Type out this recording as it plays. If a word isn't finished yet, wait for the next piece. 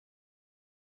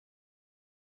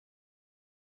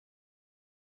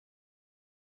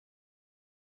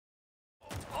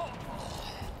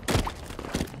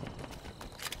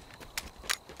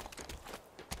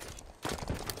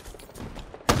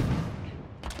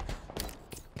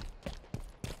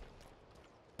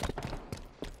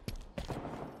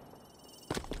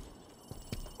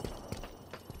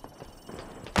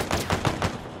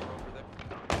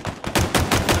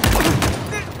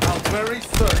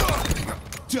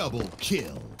Double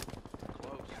kill.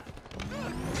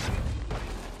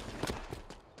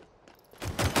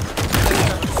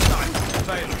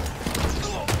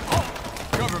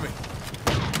 Cover me.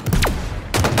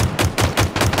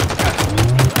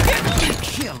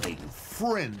 Killing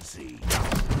frenzy.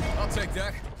 I'll take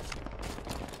that.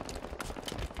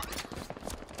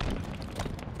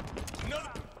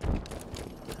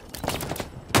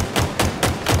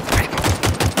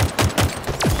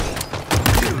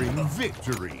 Nearing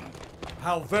victory.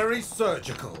 How very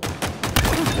surgical.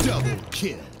 Double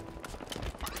kill.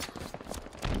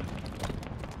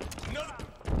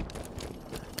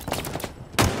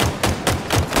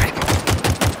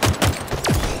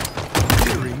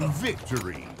 Nearing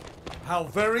victory. How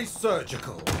very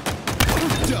surgical.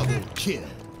 Double kill.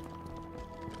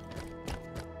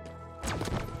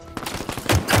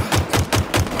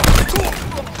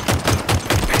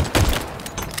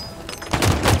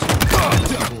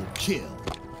 Double kill.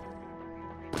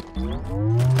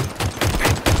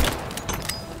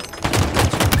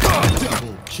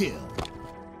 Double kill.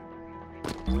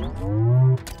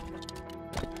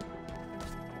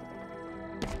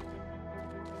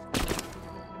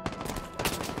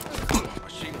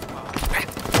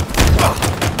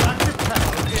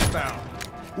 Inbound.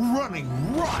 Running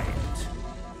riot.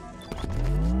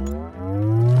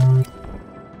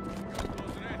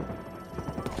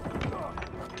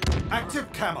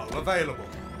 Active camo available.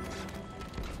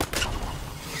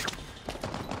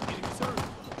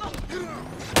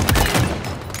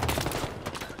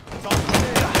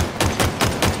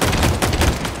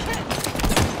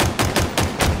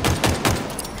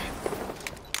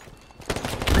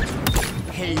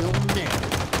 Hail Mary.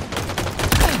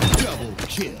 Double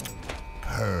kill.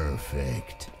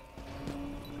 Perfect.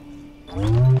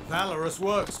 Valorous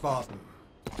work, Spartan.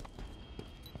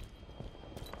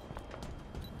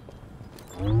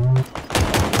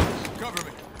 Cover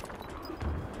me.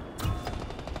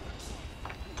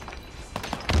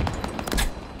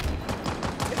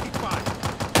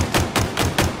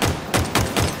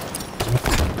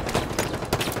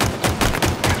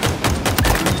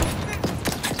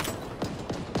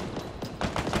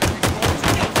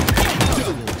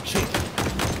 Double kill.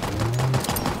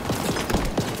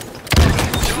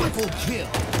 Triple kill.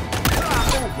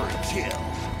 Overkill.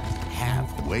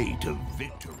 Halfway to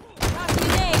victory.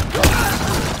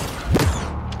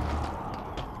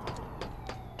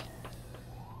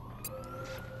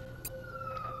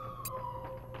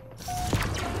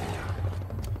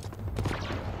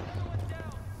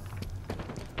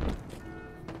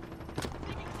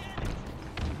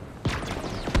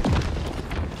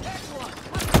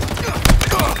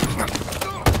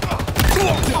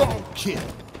 Double kill.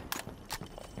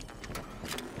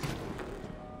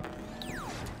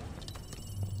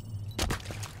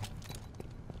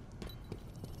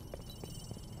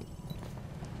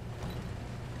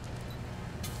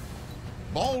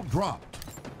 Ball dropped.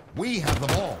 We have the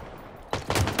ball.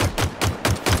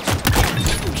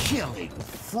 Killing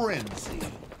frenzy.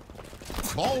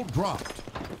 Ball dropped.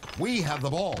 We have the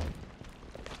ball.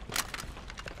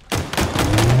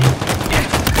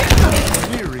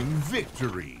 Nearing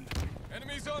victory.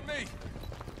 Enemies on me.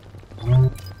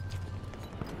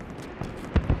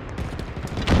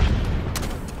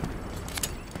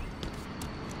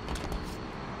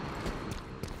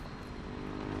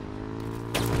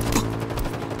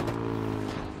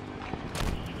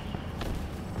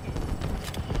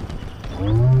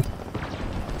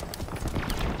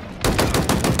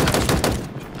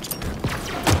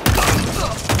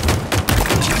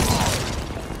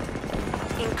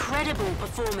 Incredible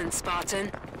performance,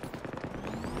 Spartan.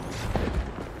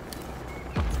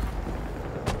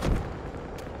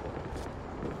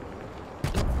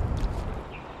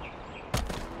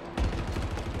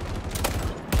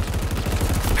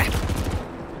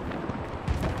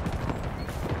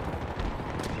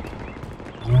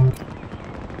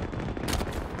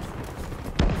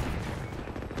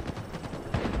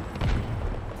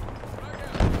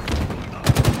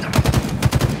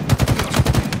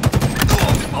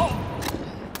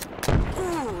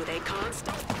 Ooh, they can't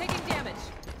stop taking damage.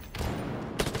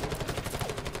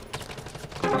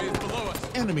 Enemy is below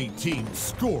us. Enemy team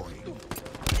scoring.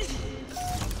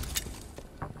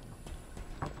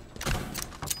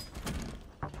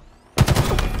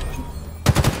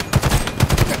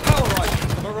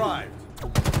 Arrived.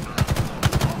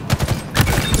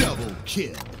 Double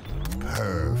kill.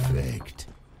 Perfect.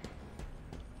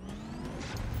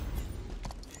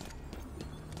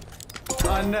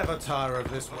 I never tire of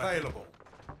this weapon. Available.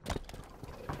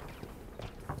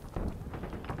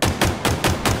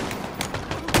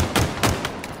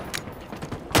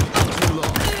 Too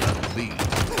long. Lead.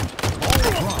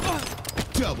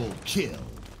 Double kill.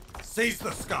 Seize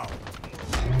the skull.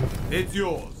 It's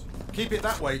yours. Keep it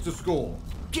that way to score.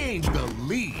 Gain the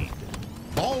lead.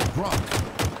 Ball dropped.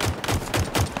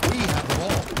 We have the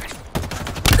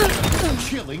ball.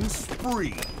 Killing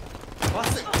spree.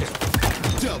 Classic kill.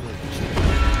 Double kill.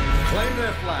 Claim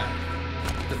their flag.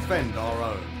 Defend our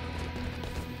own.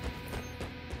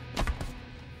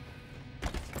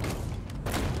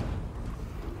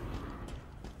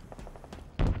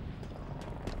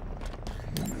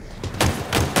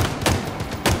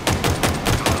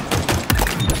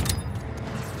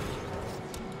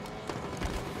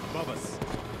 Above us.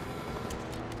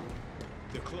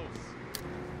 They're close.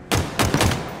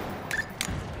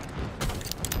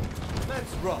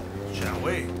 Let's roll, shall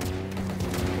we?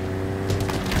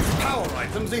 Power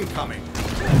items incoming.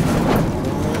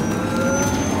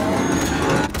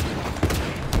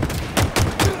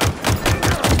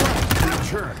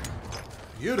 Return.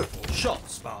 Beautiful shot,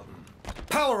 Spartan.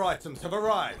 Power items have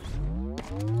arrived.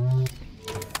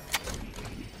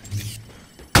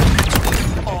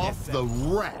 Off the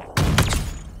rack.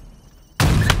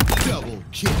 Double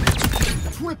kill.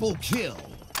 Triple kill.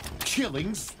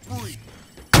 Killing spree.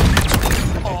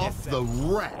 Off the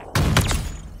rack.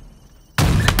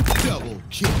 Double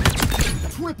kill.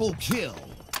 Triple kill.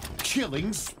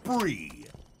 Killing spree.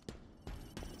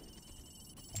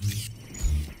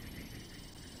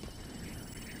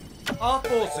 Our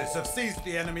forces have seized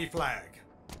the enemy flag.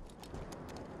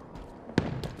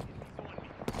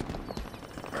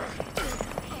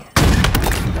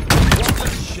 What a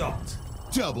shot!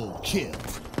 Double kill.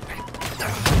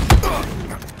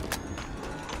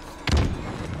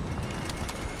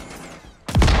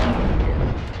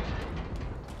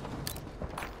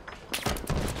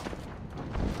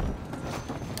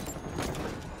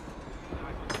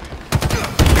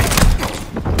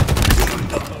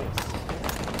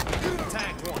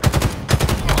 Tag one.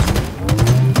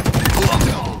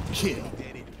 Double kill.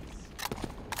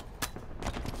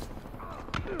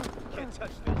 Can't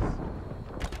touch this.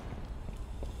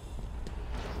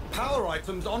 Power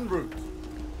items en route.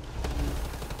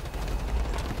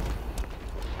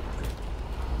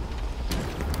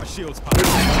 My shield's popping.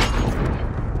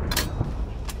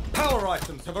 Power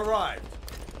items have arrived.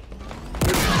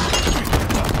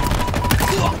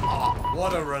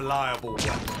 What a reliable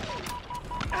weapon.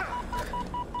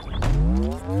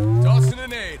 Tossing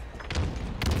an aid.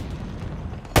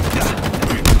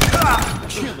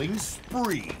 Killing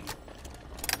spree.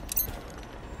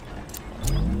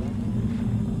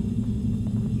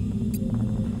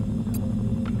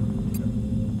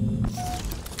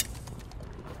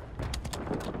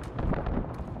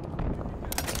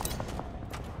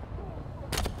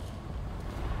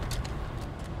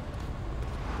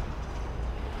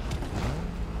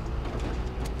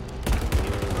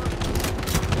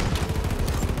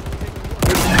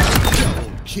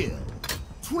 Double kill.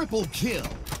 Triple kill.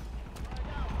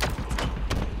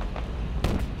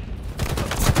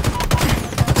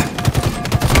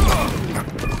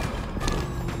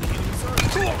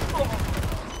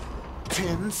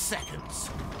 Ten seconds.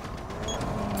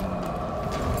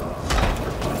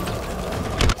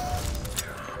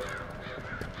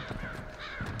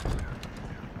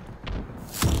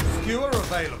 Skewer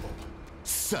available.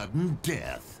 Sudden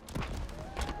death.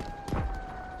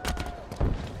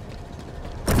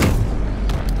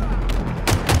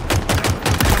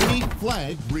 Enemy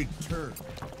flag returned.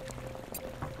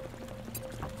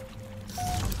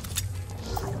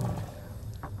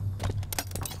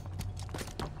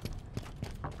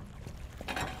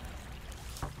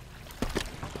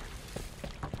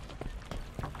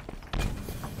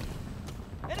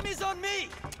 Enemies on me!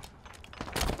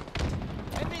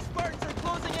 Enemy Spartans are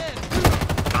closing in!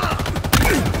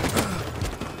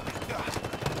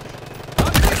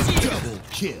 Double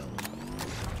kill.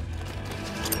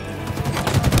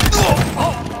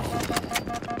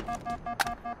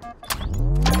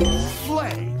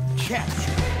 Flag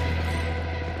captured.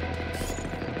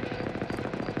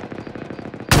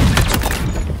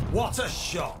 What a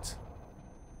shot!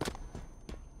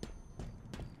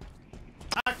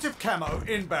 Active camo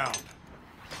inbound.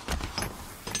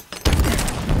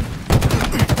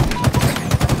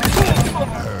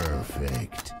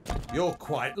 Perfect. You're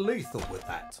quite lethal with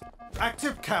that.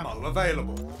 Active camo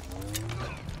available.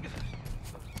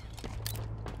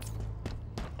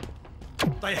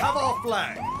 They have our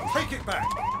flag. Take it back.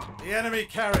 The enemy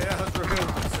carrier has revealed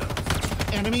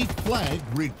themselves. Enemy flag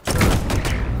returned.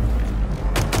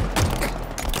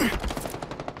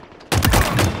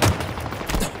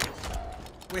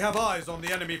 We have eyes on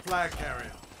the enemy flag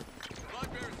carrier.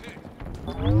 Flag bearer's hit.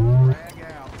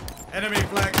 Enemy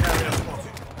flag carrier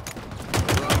spotted.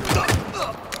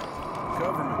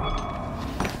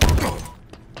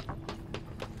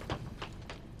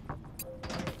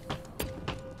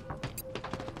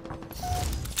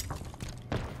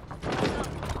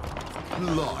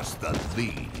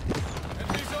 lead.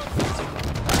 Enemies on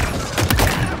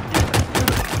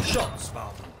Shot,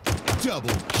 Spartan.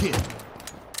 Double kill.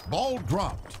 Ball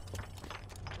dropped.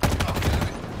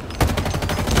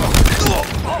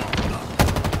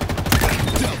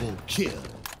 Double kill.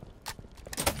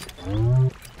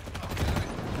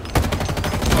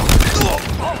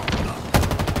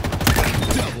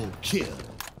 Double kill.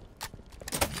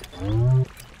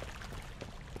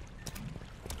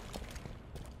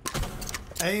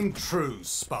 Aim true,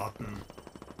 Spartan.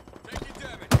 taking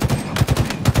damage.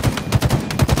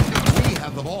 We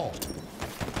have the ball.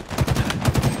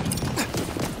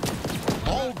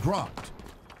 Ball dropped.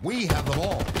 We have the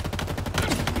ball.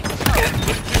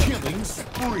 Killing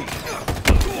spree.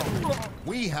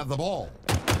 We have the ball.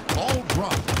 Ball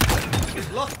dropped.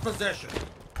 We've lost possession.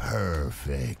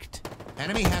 Perfect.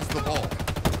 Enemy has the ball.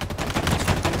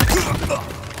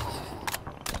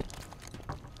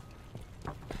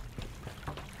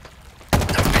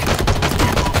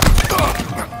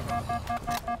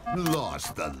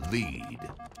 Lost the lead.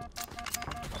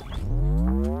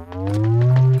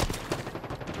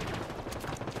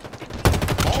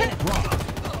 Ball dropped.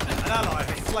 An ally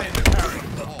has slain the carrier.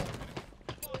 Ball.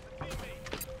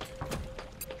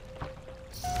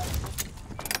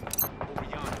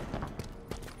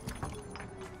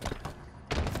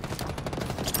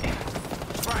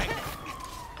 Frank.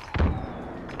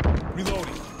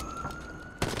 Reloading.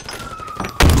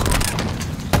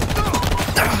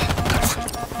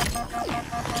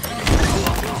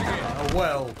 A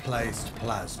well-placed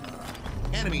plasma.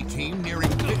 Enemy team nearing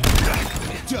victory.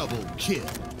 Double kill.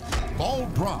 Ball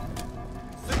dropped.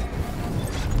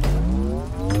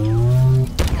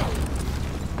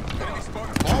 Enemy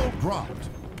Spartan Ball dropped.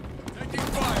 taking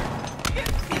fire.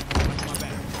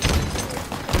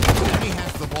 Enemy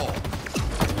has the ball.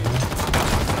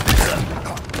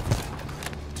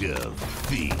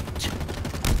 Defeat.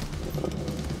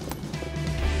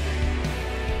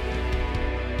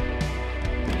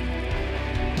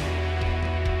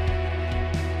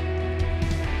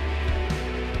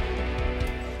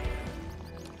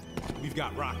 We've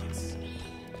got rockets.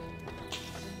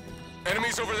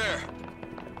 Enemies over there.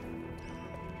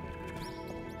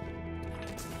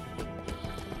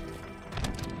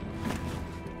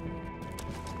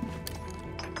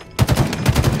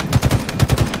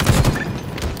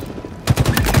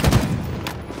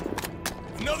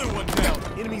 Another one down.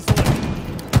 Enemies on me.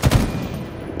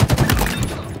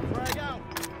 Frag out.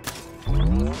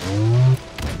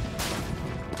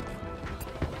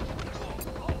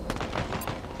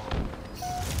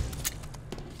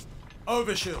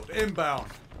 Overshield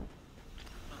inbound.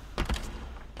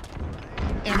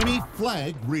 Enemy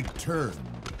flag returned.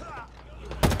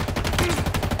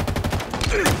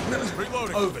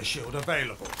 Reloading. Overshield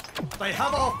available. They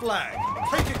have our flag.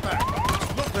 Take it back.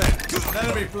 Look there. An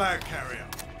enemy flag carrier.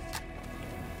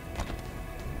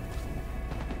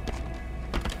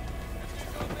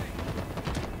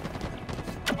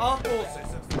 Our forces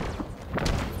have...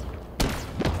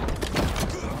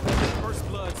 First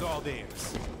blood's all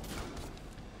theirs.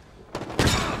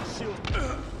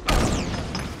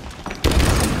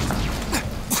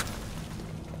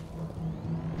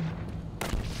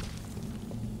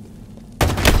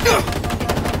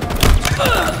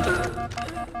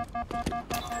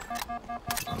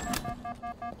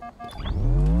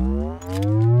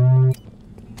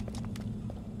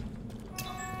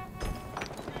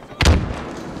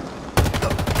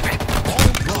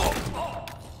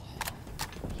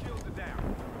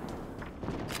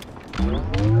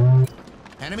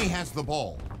 Enemy has the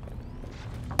ball.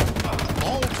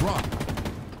 Ball dropped.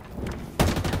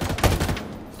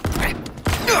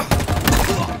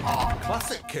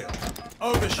 Classic kill.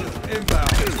 Overshield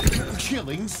inbound.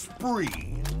 Killing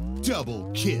spree. Double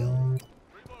kill.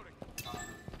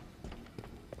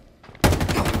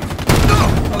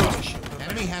 Overshield.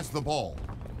 Enemy has the ball.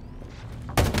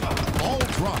 Ball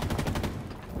dropped.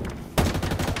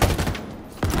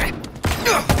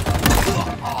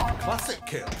 Classic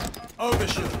kill.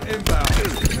 Overshield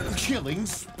inbound. Killing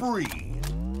spree.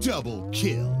 Double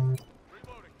kill.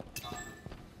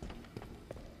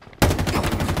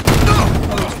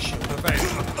 Overshield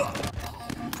available.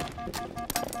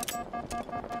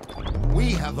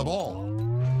 We have the ball.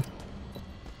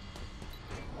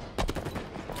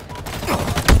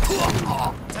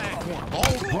 Tag one.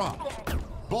 Ball dropped.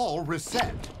 Ball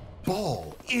reset.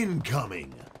 Ball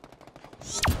incoming.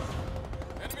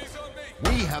 Enemies on me.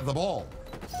 We have the ball.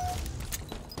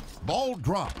 Ball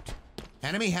dropped.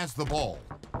 Enemy has the ball.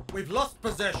 We've lost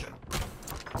possession.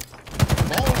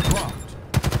 Ball dropped.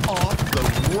 Off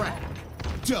the rack.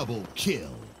 Double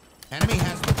kill. Enemy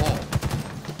has the ball.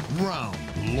 Round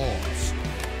lost.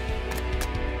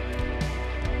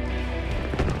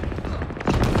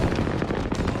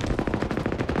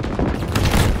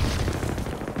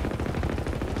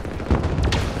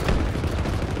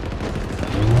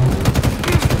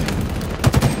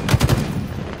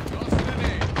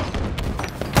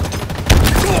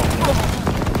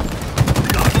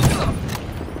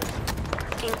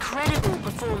 Incredible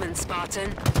performance,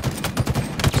 Spartan.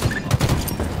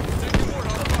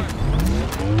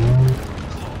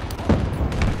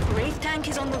 Wraith tank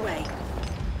is on the way.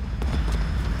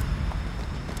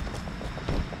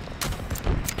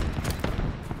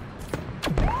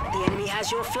 The enemy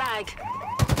has your flag.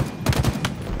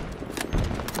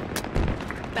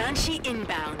 Banshee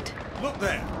inbound. Look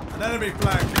there, an enemy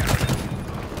flag carrier.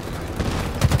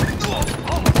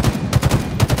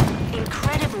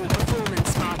 Incredible performance,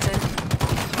 Spartan.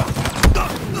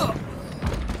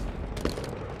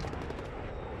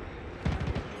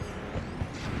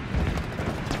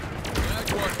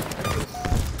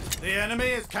 The enemy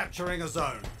is capturing a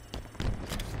zone.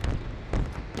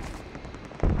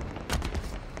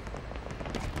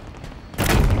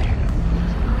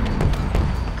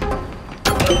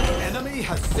 The enemy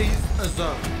has seized a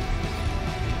zone.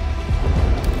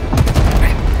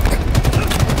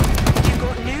 You've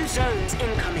got new zones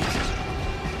incoming.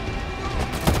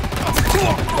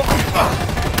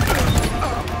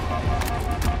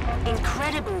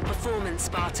 Incredible performance,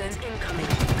 Spartan. Incoming.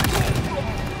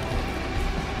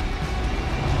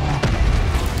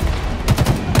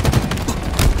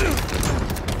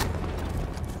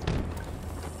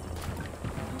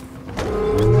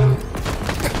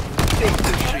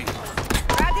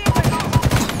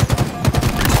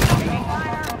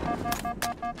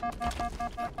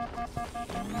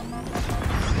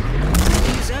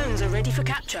 New zones are ready for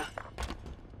capture.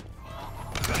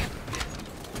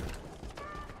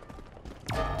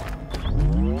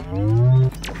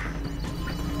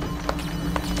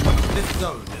 This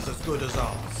zone is as good as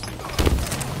ours.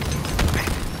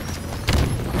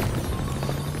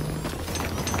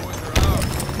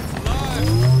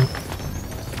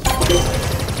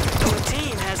 Your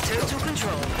team has total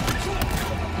control.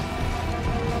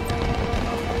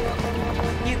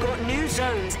 You've got new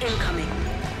zones incoming.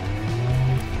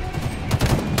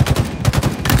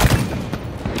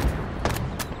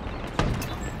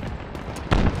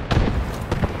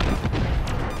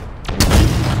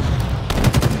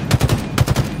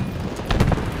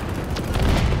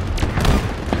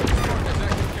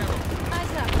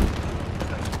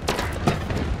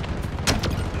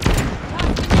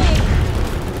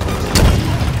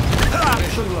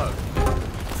 Action low.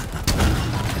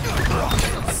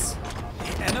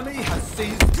 The enemy has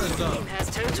seized the Team zone. has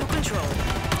total control.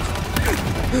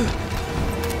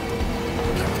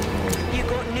 You've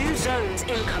got new zones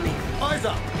incoming. Eyes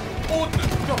up.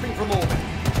 Ordnance dropping from orbit.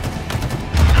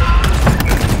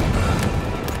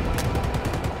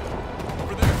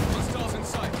 Over there. Hostiles in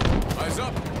sight. Eyes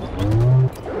up.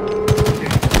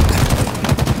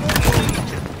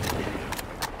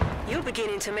 You're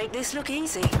beginning to make this look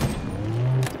easy.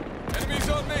 Enemies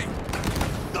on me.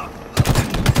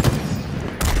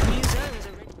 New zones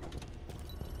are ready.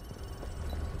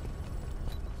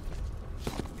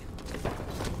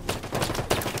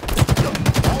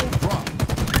 Ball dropped.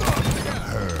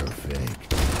 Perfect.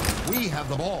 We have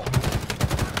the ball.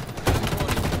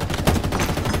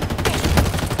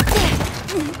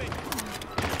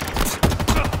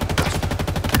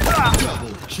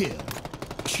 Double kill.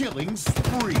 Killing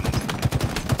spree.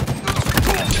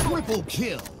 Triple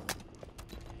kill.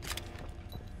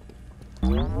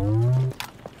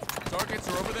 Targets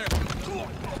are over there.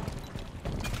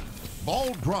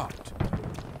 Ball dropped.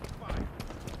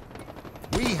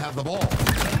 We have the ball.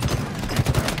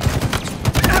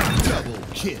 Double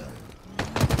kill.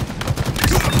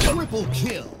 Triple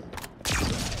kill.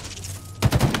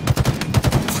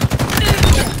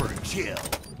 Overkill.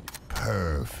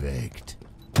 Perfect.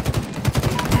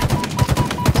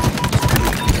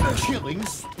 Killing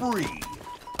spree.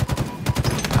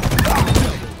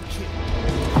 Double kill.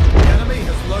 The enemy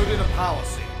has loaded a power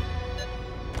seed.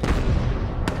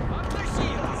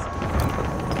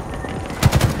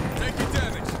 Taking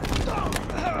damage.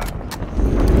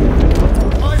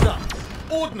 Eyes up.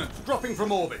 Ordnance dropping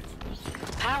from orbit.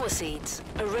 Power seeds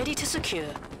are ready to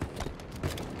secure.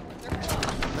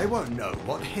 They won't know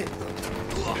what hit them.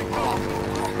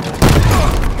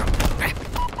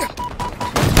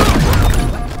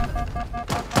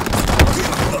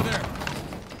 Over there.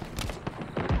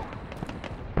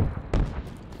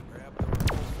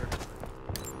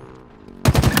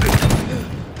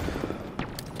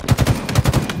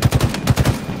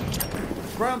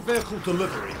 Ground vehicle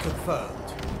delivery confirmed.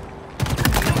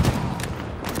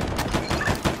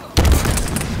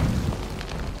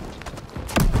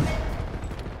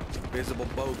 Visible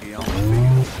bogey on the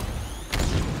field.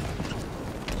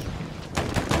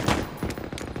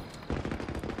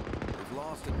 We've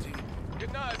lost a team.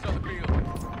 Get knives on the field.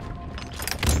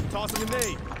 Tossing a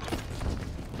nade.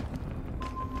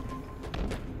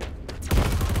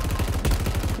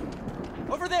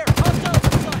 Over there! Hostiles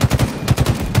in sight!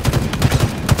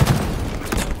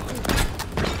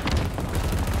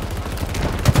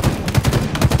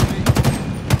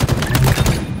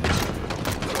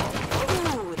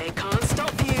 Ooh, they can't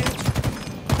stop you.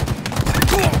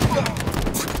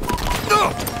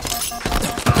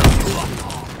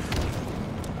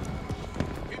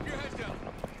 Keep your heads down.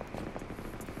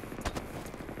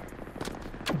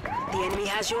 The enemy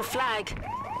has your flag.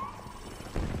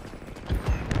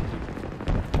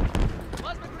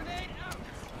 Plasma grenade out!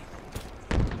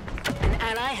 An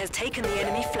ally has taken the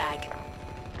enemy flag.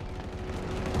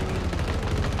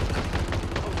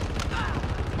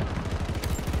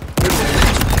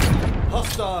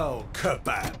 Hostile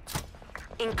kebab.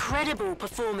 Incredible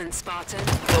performance, Spartan.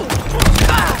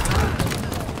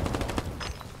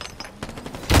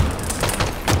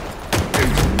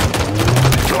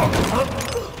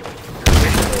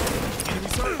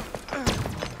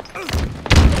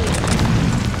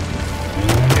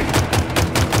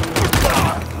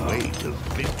 Way to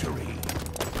victory.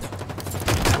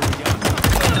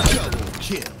 Double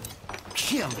kill.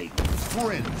 Killing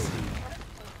frenzy.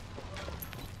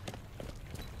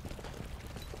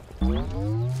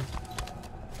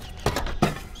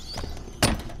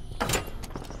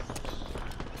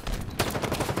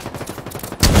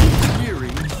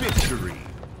 Nearing victory.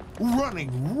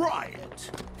 Running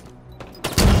riot.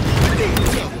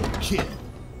 Double kill.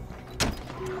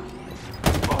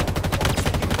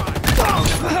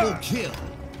 Triple kill.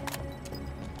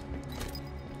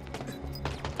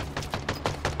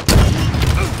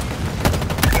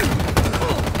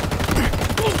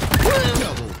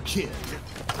 Double kill.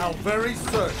 How very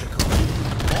surgical.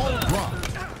 All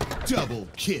right. Double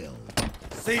kill.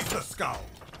 Seize the skull.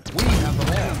 We have them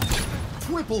all.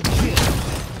 Triple kill.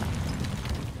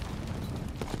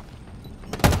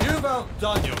 You've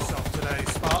outdone yourself today,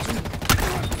 Spartan.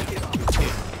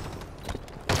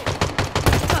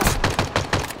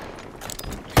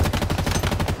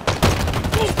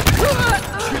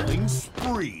 Killing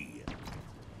spree.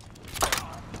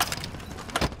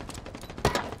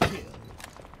 Kill.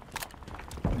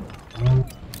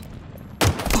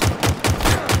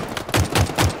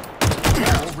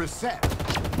 Ball reset.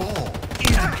 Ball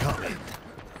incoming.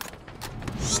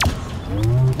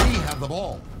 We have the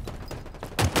ball.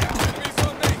 Enemies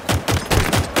on me.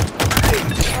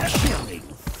 Killing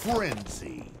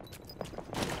frenzy.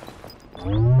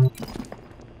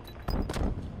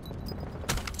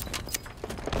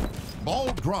 Ball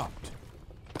dropped.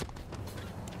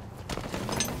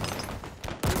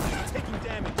 Taking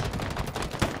damage.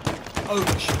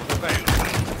 Overshield available.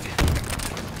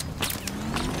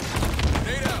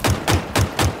 Grenade out.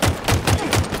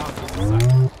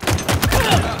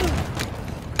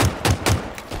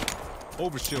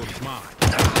 Overshield is mine.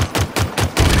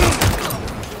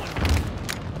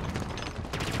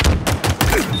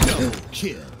 Double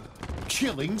kill.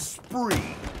 Killing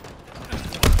spree.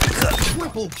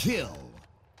 Triple kill.